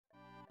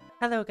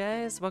Hello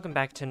guys, welcome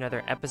back to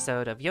another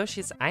episode of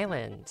Yoshi's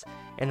Island.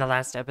 In the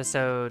last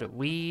episode,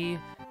 we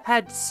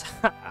had,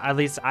 at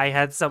least I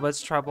had so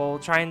much trouble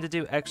trying to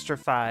do Extra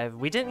 5.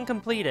 We didn't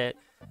complete it,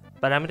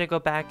 but I'm going to go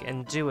back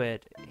and do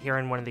it here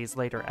in one of these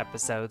later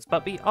episodes.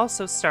 But we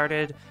also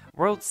started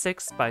World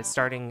 6 by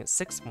starting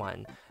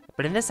 6-1.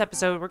 But in this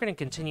episode, we're going to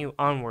continue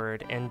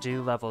onward and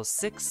do levels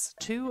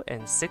 6-2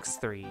 and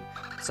 6-3.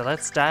 So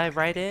let's dive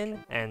right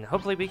in, and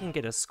hopefully we can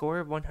get a score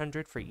of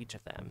 100 for each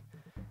of them.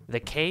 The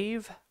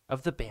Cave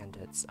of the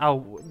Bandits.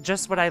 Oh,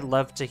 just what I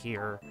love to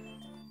hear.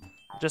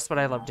 Just what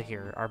I love to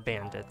hear are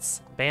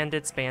bandits.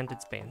 Bandits,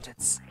 bandits,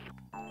 bandits.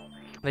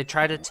 They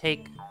try to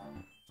take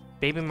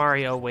Baby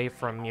Mario away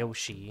from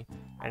Yoshi,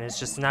 and it's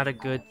just not a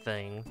good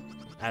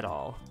thing at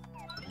all.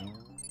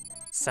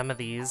 Some of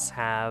these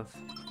have...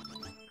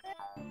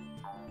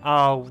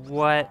 Oh,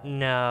 what?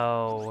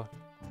 No.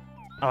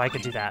 Oh, I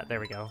could do that.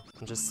 There we go.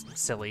 I'm just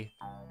silly.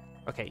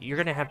 Okay, you're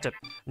gonna have to...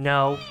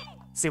 No.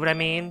 See what I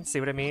mean? See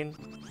what I mean?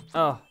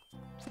 Oh.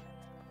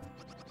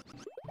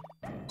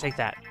 Take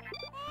that.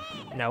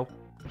 No.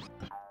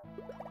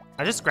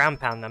 I just ground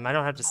pound them. I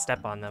don't have to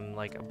step on them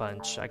like a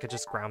bunch. I could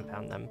just ground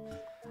pound them.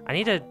 I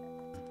need to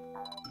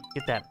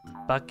get that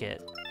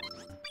bucket.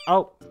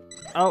 Oh.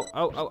 Oh,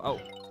 oh, oh, oh.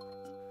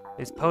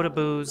 These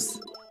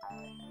potaboos.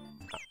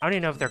 I don't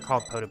even know if they're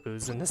called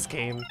potaboos in this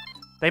game.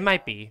 They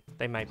might be.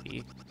 They might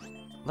be.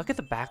 Look at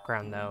the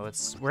background though.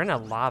 We're in a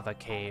lava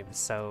cave,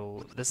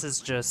 so this is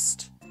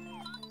just...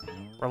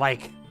 We're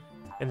like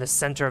in the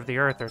center of the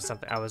earth or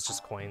something. Oh, it was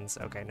just coins.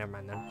 Okay, never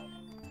mind then.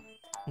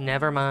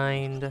 Never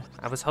mind.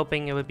 I was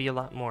hoping it would be a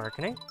lot more.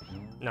 Can I?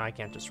 No, I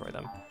can't destroy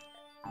them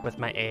with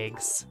my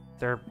eggs.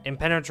 They're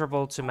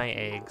impenetrable to my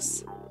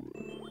eggs.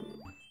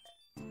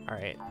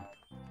 Alright.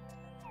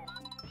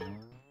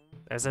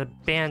 There's a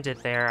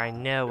bandit there. I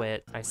know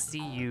it. I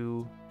see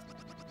you.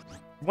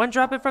 One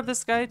drop it from the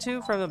sky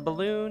too? From a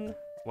balloon?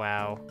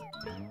 Wow.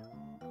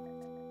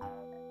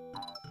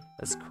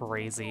 That's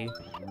crazy.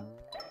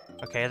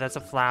 Okay, that's a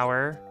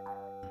flower.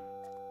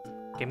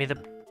 Give me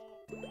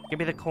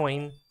the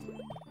coin.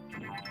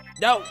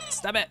 No!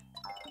 Stop it!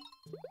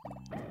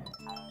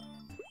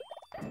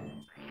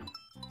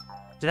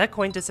 Did that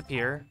coin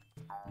disappear?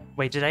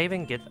 Wait, did I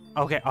even get...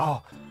 Okay,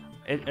 oh!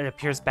 It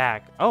appears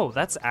back. Oh,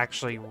 that's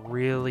actually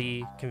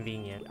really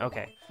convenient.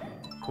 Okay.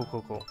 Cool,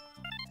 cool, cool.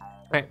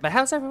 Alright, but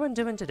how's everyone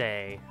doing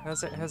today?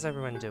 How's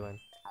everyone doing?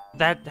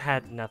 That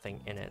had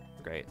nothing in it.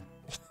 Great.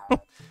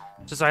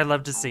 Just what I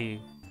love to see.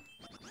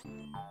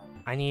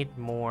 I need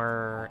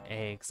more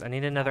eggs. I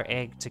need another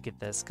egg to get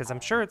this, because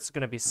I'm sure it's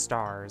going to be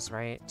stars,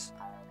 right?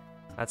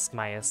 That's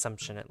my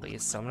assumption, at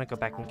least. So I'm going to go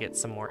back and get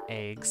some more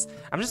eggs.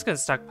 I'm just going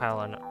to stockpile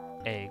on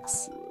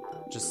eggs.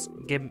 Just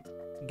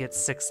get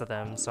 6 of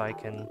them so I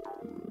can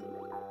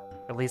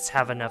at least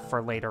have enough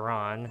for later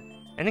on.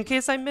 And in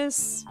case I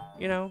miss,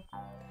 you know.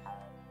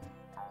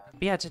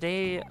 But yeah,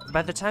 today,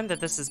 by the time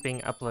that this is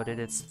being uploaded,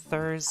 it's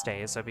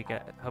Thursday, so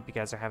hope you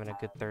guys are having a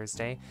good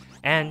Thursday.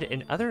 And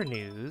in other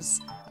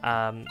news,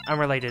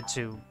 unrelated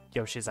to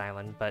Yoshi's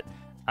Island, but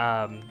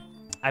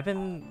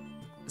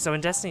so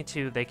in Destiny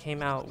 2, they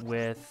came out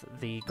with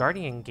the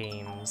Guardian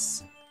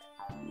games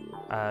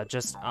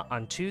just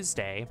on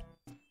Tuesday.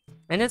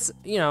 And it's,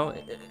 you know,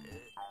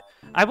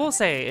 I will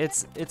say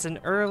it's an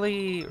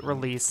early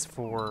release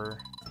for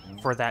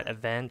that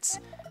event,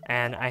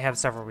 and I have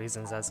several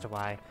reasons as to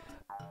why.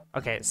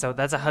 Okay, so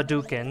that's a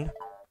Hadouken.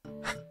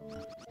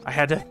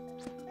 I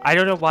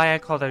don't know why I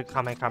called it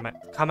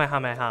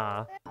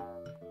Kamehameha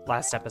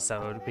last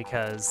episode,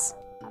 because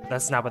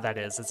that's not what that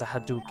is. It's a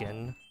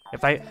Hadouken.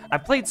 I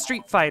played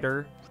Street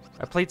Fighter.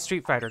 I played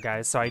Street Fighter,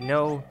 guys, so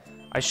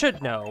I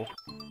should know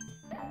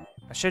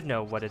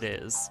what it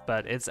is,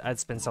 but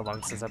it's been so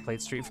long since I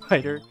played Street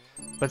Fighter.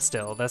 But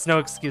still, that's no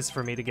excuse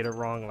for me to get it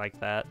wrong like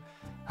that.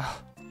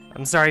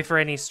 I'm sorry for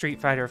any Street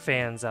Fighter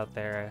fans out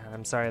there.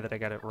 I'm sorry that I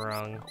got it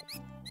wrong.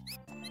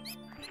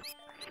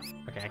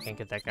 Okay, I can't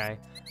get that guy.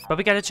 But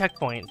we got a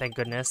checkpoint, thank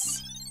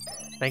goodness.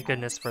 Thank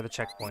goodness for the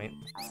checkpoint.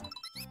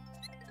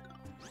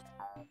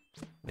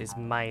 These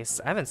mice.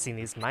 I haven't seen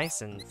these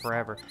mice in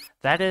forever.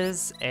 That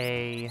is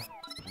a...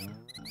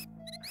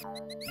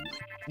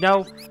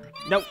 No!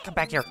 No, come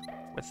back here!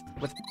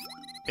 With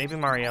Baby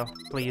Mario,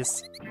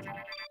 please.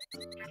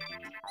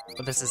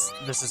 But this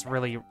is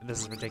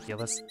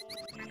ridiculous.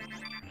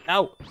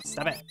 No!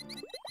 Stop it!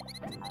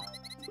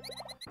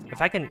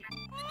 If I can...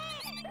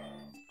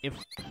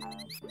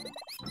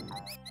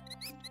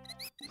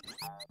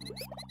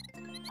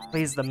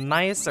 Please, the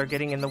mice are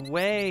getting in the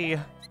way!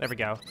 There we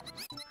go.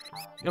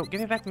 No, give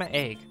me back my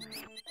egg.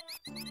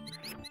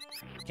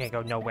 Can't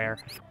go nowhere.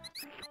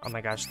 Oh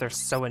my gosh, they're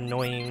so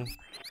annoying.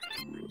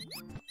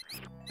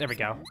 There we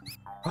go.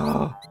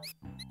 Oh!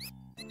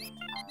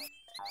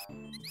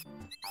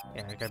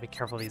 Yeah, I gotta be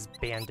careful of these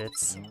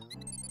bandits.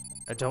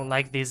 I don't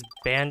like these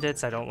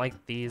bandits. I don't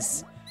like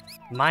these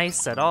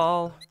mice at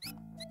all.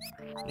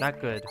 Not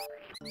good.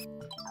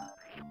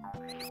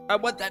 I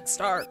want that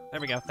star! There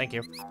we go, thank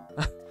you.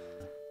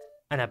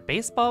 And a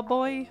baseball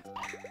boy?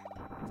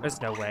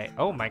 There's no way.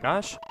 Oh my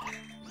gosh.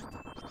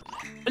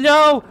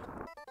 No!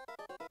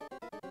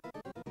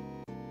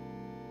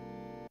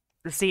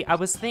 See, I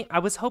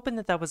was hoping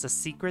that was a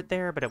secret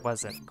there, but it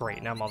wasn't.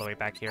 Great, now I'm all the way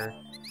back here.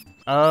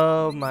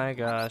 Oh my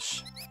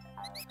gosh.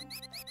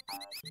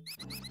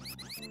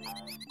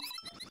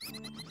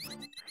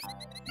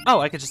 Oh,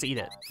 I could just eat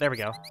it. There we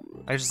go.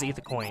 I just eat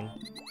the coin.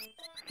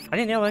 I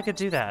didn't know I could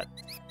do that.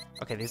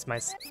 Okay, these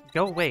mice,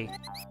 go away.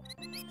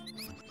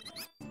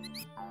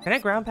 Can I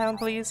ground pound,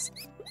 please?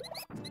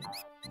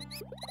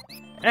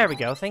 There we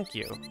go, thank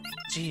you.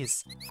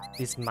 Jeez,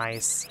 these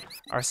mice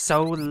are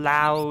so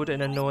loud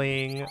and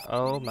annoying.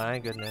 Oh my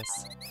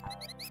goodness.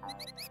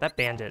 That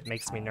bandit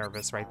makes me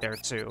nervous right there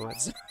too.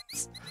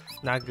 It's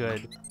not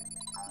good.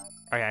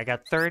 Alright, I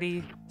got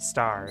 30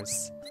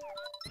 stars.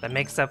 That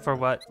makes up for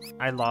what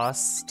I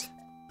lost.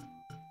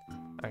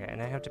 Okay,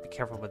 and I have to be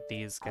careful with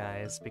these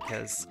guys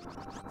because...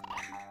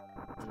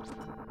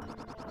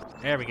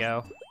 There we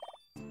go.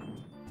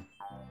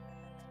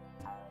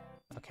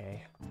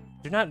 Okay.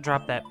 Do not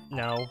drop that.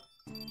 No.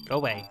 Go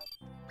away.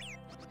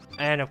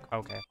 And,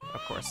 okay,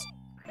 of course.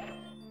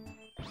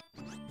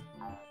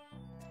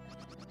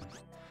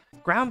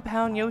 Ground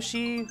pound,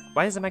 Yoshi?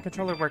 Why isn't my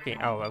controller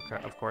working? Oh,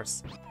 okay, of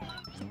course.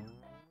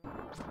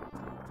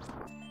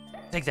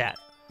 Take that.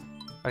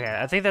 Okay,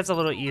 I think that's a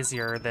little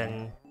easier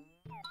than...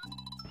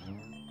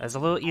 That's a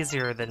little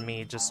easier than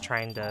me just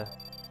trying to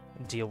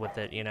deal with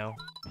it, you know?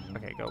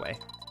 Okay, go away.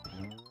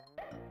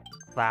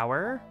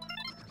 Flower?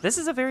 This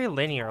is a very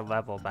linear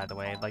level, by the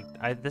way. Like,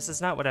 this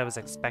is not what I was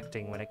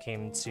expecting when it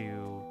came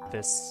to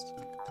this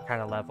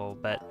kind of level,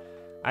 but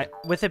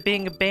with it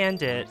being a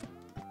bandit,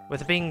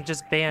 with it being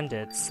just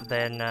bandits,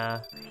 then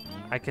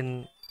I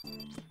can...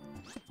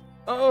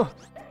 Oh!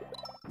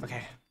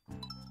 Okay.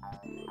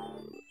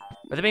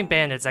 With it being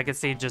bandits, I could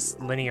see just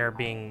linear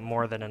being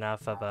more than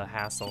enough of a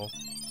hassle.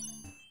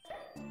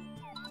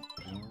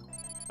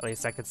 At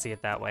least I could see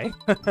it that way.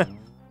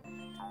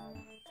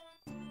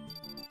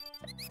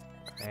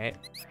 Alright.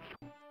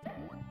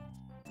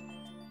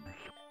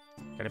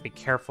 Gotta be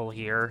careful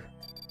here.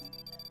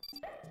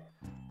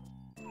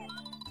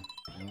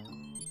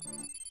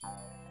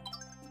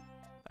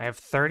 I have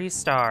 30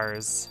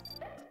 stars.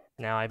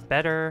 Now I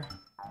better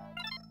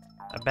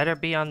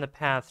be on the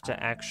path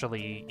to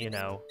actually, you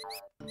know...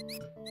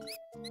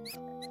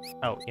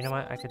 Oh, you know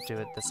what? I could do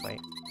it this way.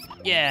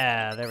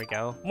 Yeah, there we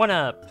go.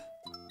 1-up!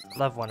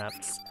 Love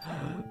 1-ups.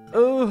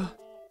 Oh!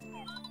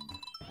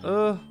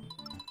 Oh!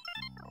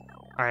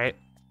 Alright.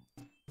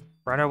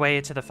 We're on our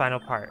way to the final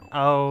part.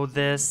 Oh,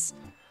 this...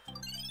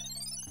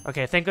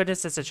 Okay, thank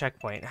goodness it's a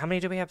checkpoint. How many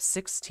do we have?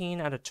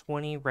 16 out of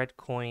 20 red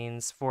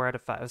coins, 4 out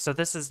of 5. So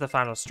this is the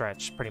final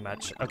stretch, pretty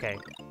much. Okay,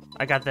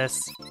 I got this.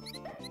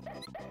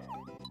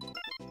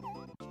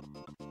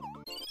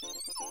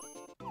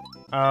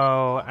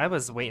 Oh, I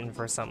was waiting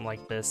for something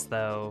like this,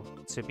 though,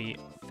 to be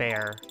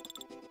fair.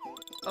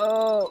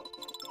 Oh!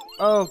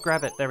 Oh,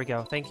 grab it. There we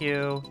go. Thank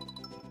you.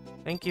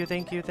 Thank you,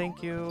 thank you,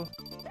 thank you.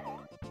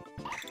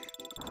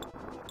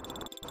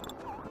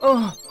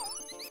 Oh!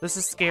 This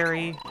is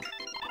scary.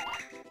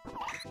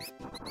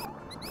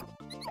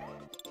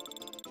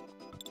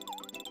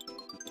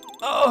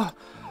 Oh!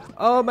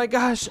 Oh my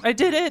gosh, I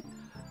did it!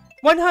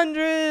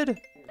 100!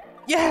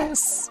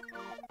 Yes!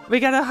 We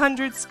got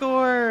 100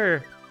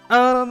 score!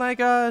 Oh my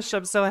gosh,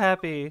 I'm so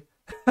happy.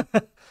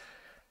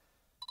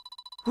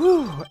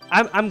 Whew,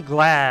 I'm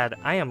glad.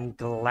 I am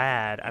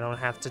glad I don't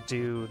have to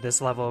do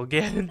this level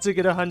again to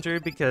get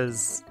 100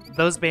 because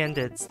those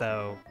bandits,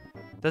 though,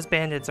 those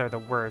bandits are the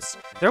worst.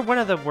 They're one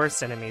of the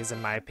worst enemies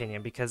in my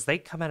opinion because they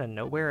come out of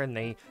nowhere and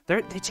they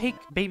take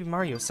Baby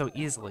Mario so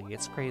easily.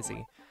 It's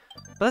crazy.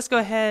 But let's go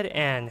ahead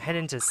and head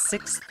into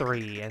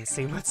 6-3 and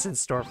see what's in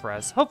store for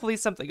us. Hopefully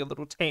something a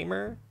little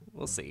tamer.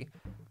 We'll see.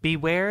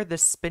 Beware the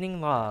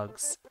spinning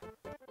logs.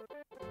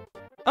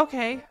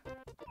 Okay.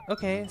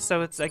 Okay,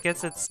 so I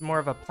guess it's more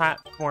of a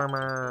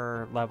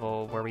platformer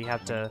level where we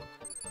have to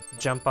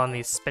jump on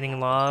these spinning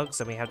logs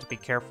and we have to be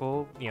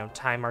careful, you know,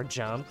 time our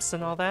jumps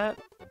and all that.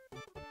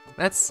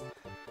 That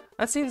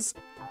seems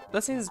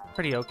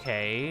pretty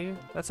okay.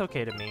 That's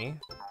okay to me.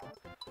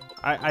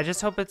 I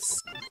just hope it's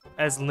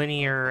as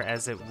linear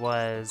as it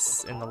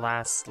was in the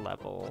last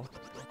level.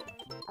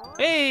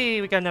 Hey,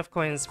 we got enough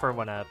coins for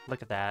 1-up.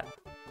 Look at that.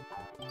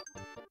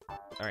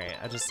 Alright,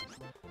 I just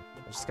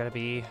gotta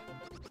be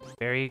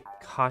very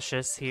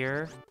cautious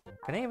here.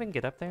 Can I even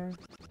get up there?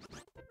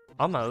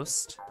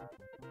 Almost.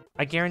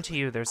 I guarantee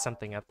you there's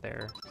something up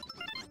there.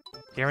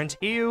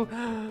 Guarantee you!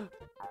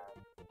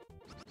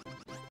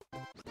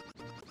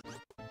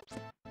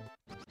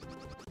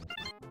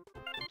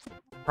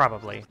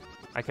 Probably.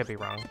 I could be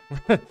wrong.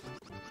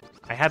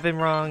 I have been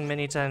wrong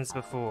many times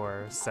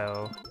before,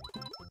 so...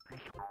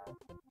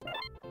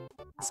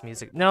 This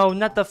music... No,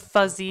 not the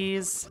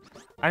fuzzies!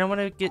 I don't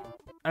want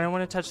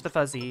to touch the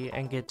fuzzy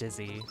and get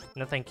dizzy.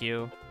 No thank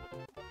you.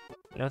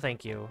 No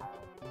thank you.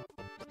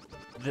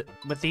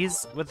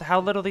 With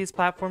how little these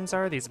platforms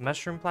are, these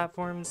mushroom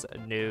platforms,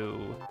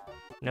 no.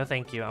 No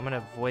thank you. I'm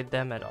gonna avoid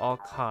them at all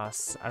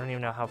costs. I don't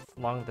even know how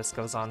long this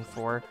goes on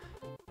for.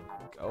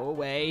 Go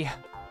away.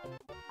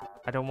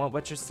 I don't want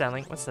what you're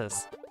selling. What's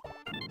this?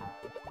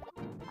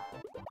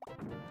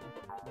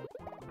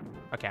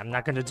 Okay, I'm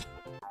not gonna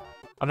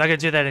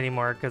do that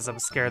anymore because I'm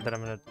scared that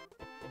I'm gonna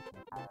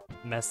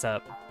mess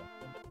up.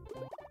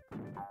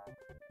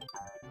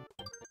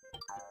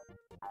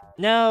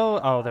 No!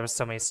 Oh, there was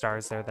so many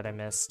stars there that I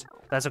missed.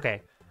 That's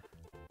okay.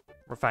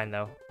 We're fine,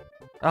 though.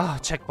 Oh,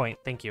 checkpoint.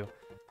 Thank you.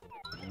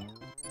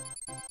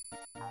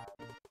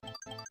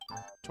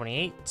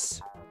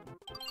 28.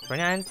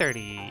 29,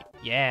 30.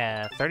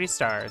 Yeah, 30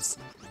 stars.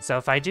 So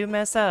if I do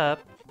mess up,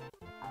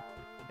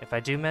 I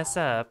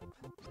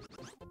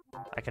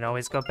can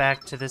always go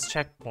back to this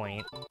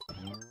checkpoint.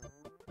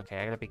 Okay,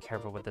 I gotta be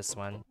careful with this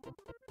one.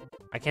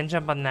 I can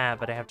jump on that,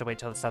 but I have to wait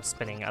till it stops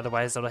spinning.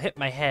 Otherwise, it'll hit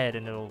my head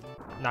and it'll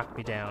knock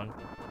me down.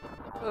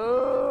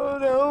 Oh,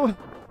 no.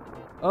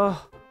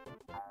 Oh.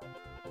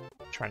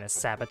 Trying to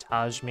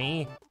sabotage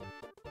me.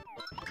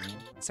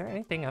 Is there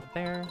anything up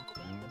there?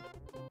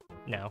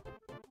 No.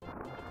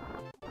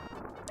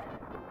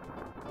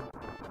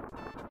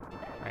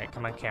 Alright,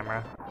 come on,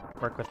 camera.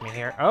 Work with me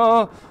here.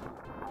 Oh!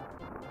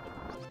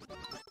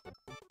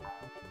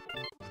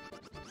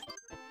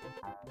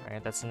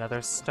 Alright, that's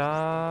another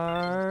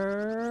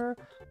star.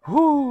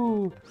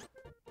 Woo!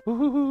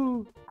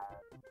 Woo!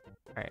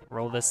 Alright,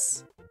 roll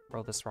this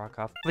rock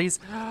off, please.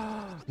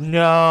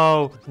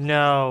 No!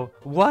 No!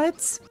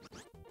 What?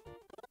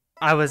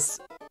 I was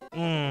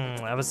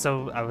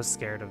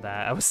scared of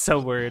that. I was so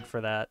worried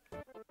for that.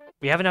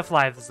 We have enough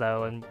lives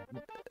though, and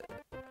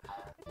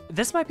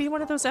this might be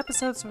one of those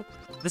episodes.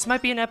 This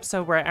might be an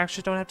episode where I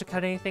actually don't have to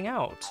cut anything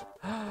out.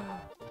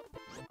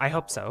 I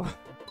hope so.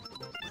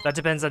 That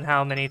depends on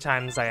how many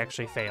times I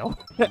actually fail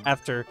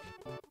after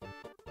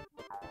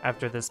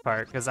this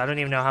part, because I don't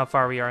even know how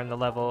far we are in the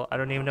level. I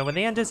don't even know when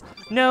the end is.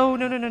 No,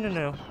 no, no, no, no,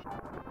 no.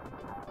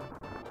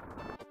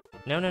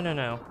 No, no, no,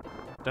 no.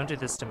 Don't do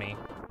this to me.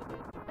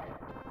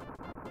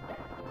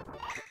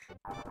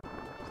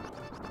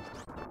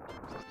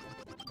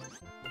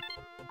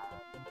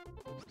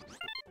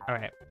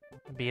 Alright.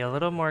 Be a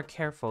little more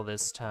careful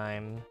this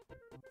time,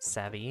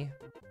 Savvy.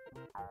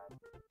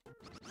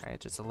 Alright,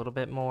 just a little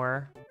bit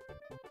more.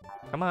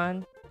 Come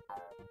on.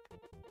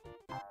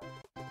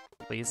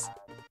 Please.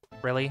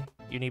 Really?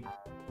 You need...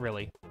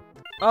 Really?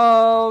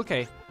 Oh,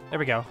 okay. There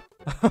we go.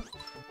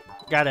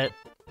 Got it.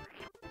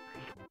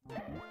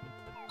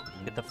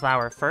 Get the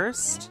flower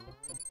first.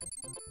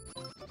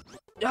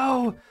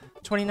 No!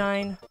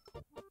 29.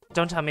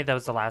 Don't tell me that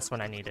was the last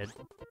one I needed.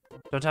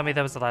 Don't tell me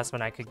that was the last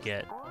one I could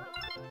get.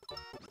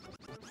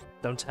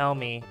 Don't tell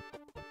me.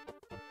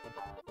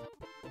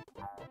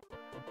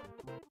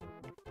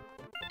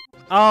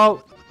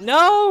 Oh,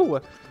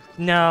 no!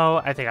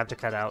 No, I think I have to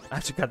cut out. I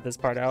have to cut this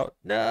part out.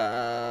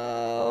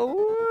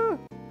 No!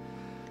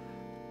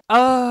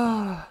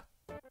 Oh!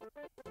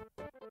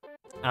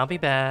 I'll be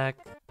back.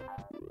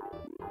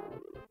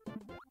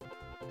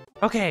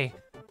 Okay.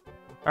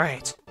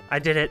 Alright, I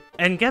did it.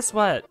 And guess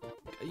what?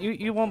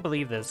 You won't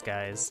believe this,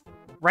 guys.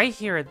 Right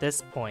here at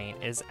this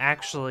point is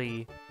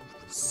actually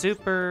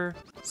super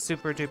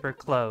duper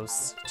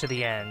close to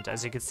the end,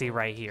 as you can see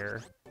right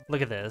here.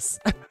 Look at this.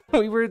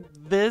 we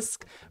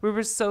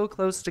were so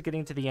close to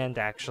getting to the end,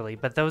 actually,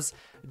 but those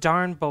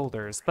darn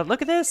boulders. But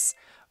look at this!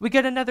 We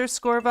get another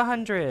score of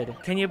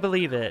 100! Can you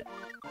believe it?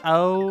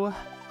 Oh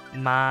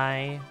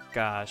my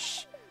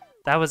gosh.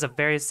 That was a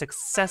very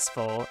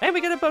successful, and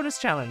we get a bonus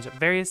challenge,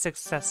 very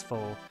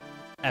successful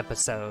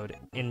episode,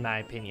 in my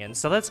opinion.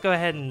 So let's go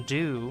ahead and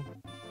do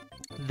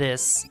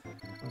this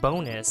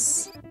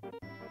bonus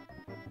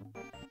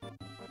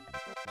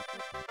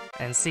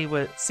and see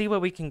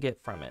what we can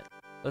get from it.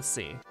 Let's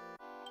see.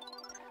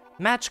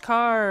 Match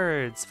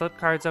cards! Flip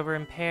cards over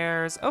in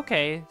pairs.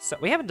 Okay, so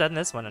we haven't done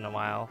this one in a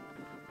while.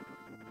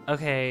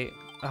 Okay,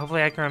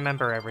 hopefully I can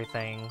remember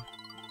everything.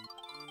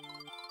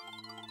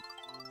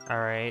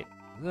 Alright.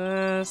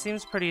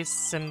 Seems pretty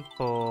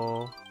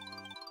simple.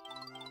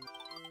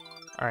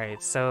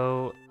 Alright,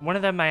 so one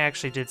of them I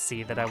actually did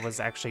see that I was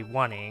actually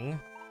wanting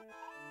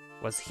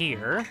was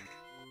here.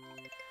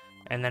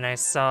 And then I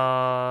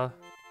saw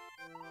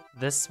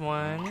this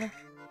one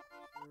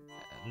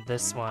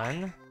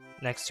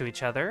next to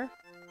each other.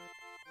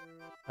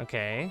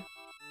 Okay.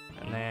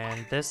 And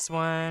then this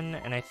one,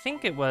 and I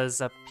think it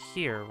was up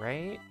here,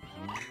 right?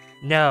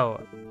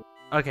 No.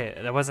 Okay,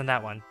 that wasn't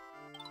that one.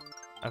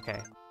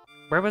 Okay.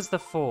 Where was the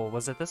full?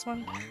 Was it this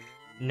one?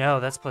 No,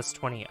 that's plus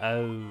 20.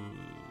 Oh.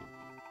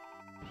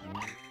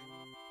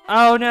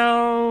 Oh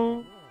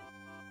no!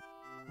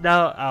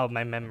 No, oh,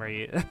 my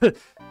memory.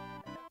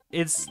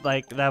 It's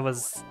like, that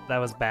was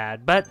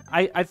bad. But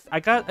I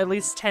got at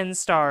least 10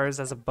 stars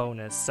as a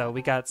bonus, so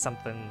we got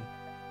something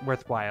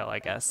worthwhile, I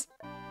guess,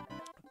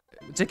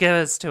 to get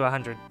us to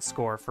 100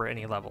 score for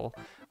any level,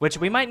 which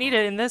we might need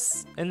it in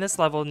this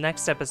level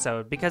next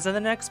episode, because in the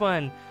next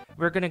one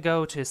we're gonna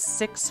go to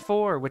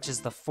 6-4, which is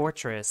the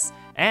fortress,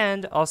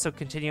 and also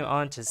continue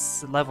on to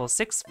level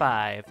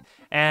 6-5,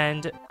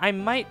 and I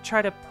might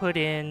try to put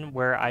in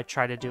where I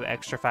try to do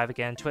extra 5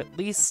 again to at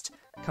least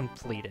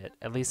complete it,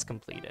 at least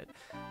complete it,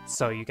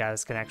 so you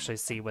guys can actually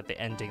see what the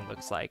ending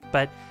looks like.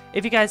 But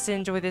if you guys did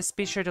enjoy this,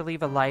 be sure to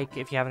leave a like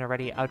if you haven't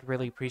already. I would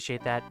really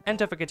appreciate that. And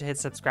don't forget to hit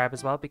subscribe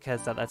as well,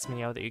 because that lets me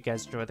know that you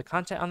guys enjoy the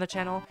content on the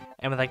channel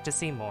and would like to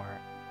see more.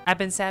 I've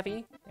been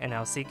Savvy, and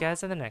I'll see you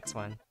guys in the next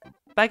one.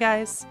 Bye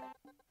guys!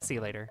 See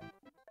you later.